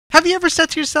Have you ever said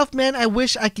to yourself, man, I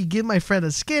wish I could give my friend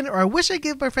a skin, or I wish I could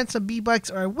give my friend some V-Bucks,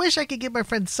 or I wish I could give my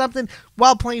friend something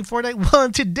while playing Fortnite? Well,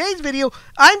 in today's video,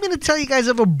 I'm going to tell you guys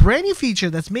of a brand new feature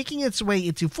that's making its way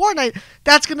into Fortnite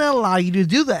that's going to allow you to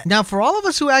do that. Now, for all of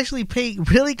us who actually pay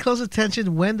really close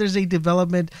attention when there's a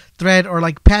development thread or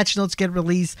like patch notes get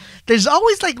released, there's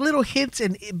always like little hints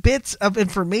and bits of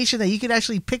information that you can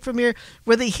actually pick from here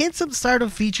where they hint some sort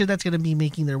of feature that's going to be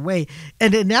making their way.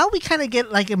 And then now we kind of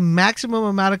get like a maximum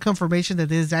amount of confirmation that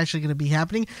this is actually going to be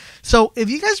happening. So if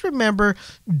you guys remember,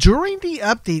 during the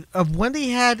update of when they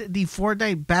had the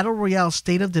Fortnite Battle Royale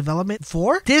State of Development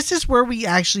 4, this is where we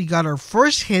actually got our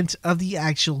first hint of the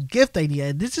actual gift idea.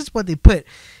 And this is what they put.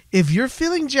 If you're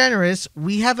feeling generous,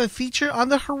 we have a feature on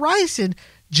the horizon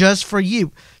just for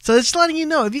you. So it's letting you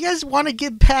know, if you guys want to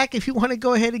give back, if you want to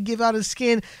go ahead and give out a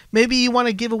skin, maybe you want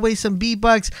to give away some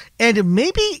V-Bucks, and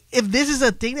maybe if this is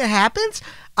a thing that happens,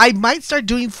 I might start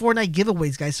doing Fortnite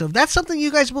giveaways, guys. So if that's something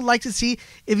you guys would like to see,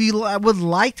 if you would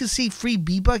like to see free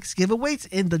V-Bucks giveaways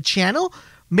in the channel,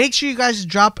 make sure you guys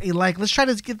drop a like. Let's try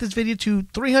to get this video to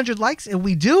 300 likes. If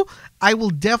we do, I will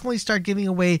definitely start giving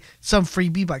away some free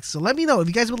V-Bucks. So let me know if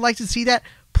you guys would like to see that.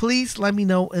 Please let me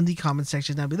know in the comment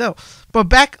section down below. But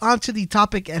back onto the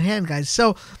topic at hand, guys.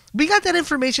 So we got that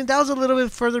information. That was a little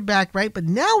bit further back, right? But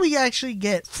now we actually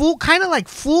get full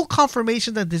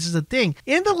confirmation that this is a thing.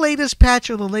 In the latest patch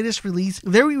or the latest release,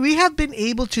 we have been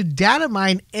able to data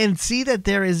mine and see that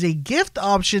there is a gift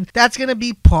option that's going to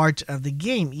be part of the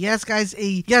game. Yes, guys.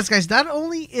 Not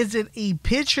only is it a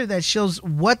picture that shows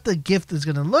what the gift is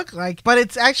going to look like, but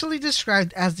it's actually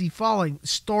described as the following: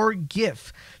 store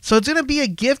gift. So it's going to be a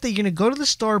gift that you're going to go to the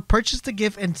store, purchase the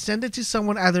gift, and send it to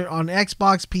someone either on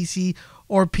Xbox, PC,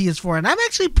 or PS4. And I'm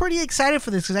actually pretty excited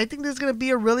for this because I think this is going to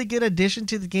be a really good addition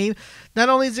to the game. Not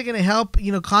only is it going to help,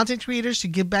 content creators to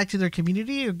give back to their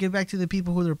community or give back to the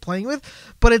people who they're playing with,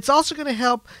 but it's also going to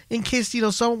help in case,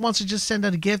 someone wants to just send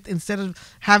out a gift instead of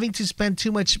having to spend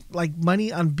too much like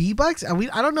money on V-Bucks.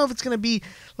 I don't know if it's going to be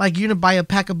like you're going to buy a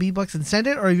pack of V-Bucks and send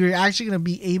it, or you're actually going to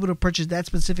be able to purchase that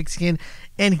specific skin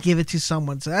and give it to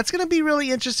someone. So that's going to be really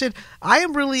interesting. I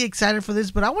am really excited for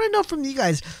this, but I want to know from you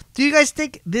guys, do you guys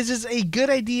think this is a good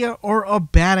idea or a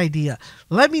bad idea?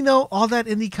 Let me know all that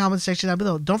in the comment section down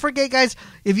below. Don't forget, guys,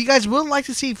 if you guys would like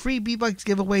to see free V-Bucks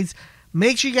giveaways,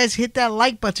 make sure you guys hit that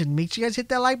like button. Make sure you guys hit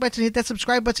that like button, hit that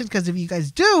subscribe button, because if you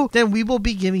guys do, then we will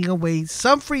be giving away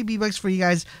some free V-Bucks for you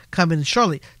guys coming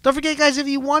shortly. Don't forget, guys, if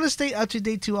you want to stay up to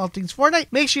date to all things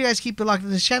Fortnite, make sure you guys keep it locked in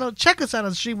this channel. Check us out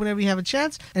on stream whenever you have a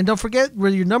chance. And don't forget, we're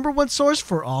your #1 source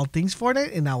for all things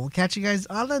Fortnite, and I will catch you guys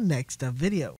on the next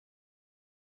video.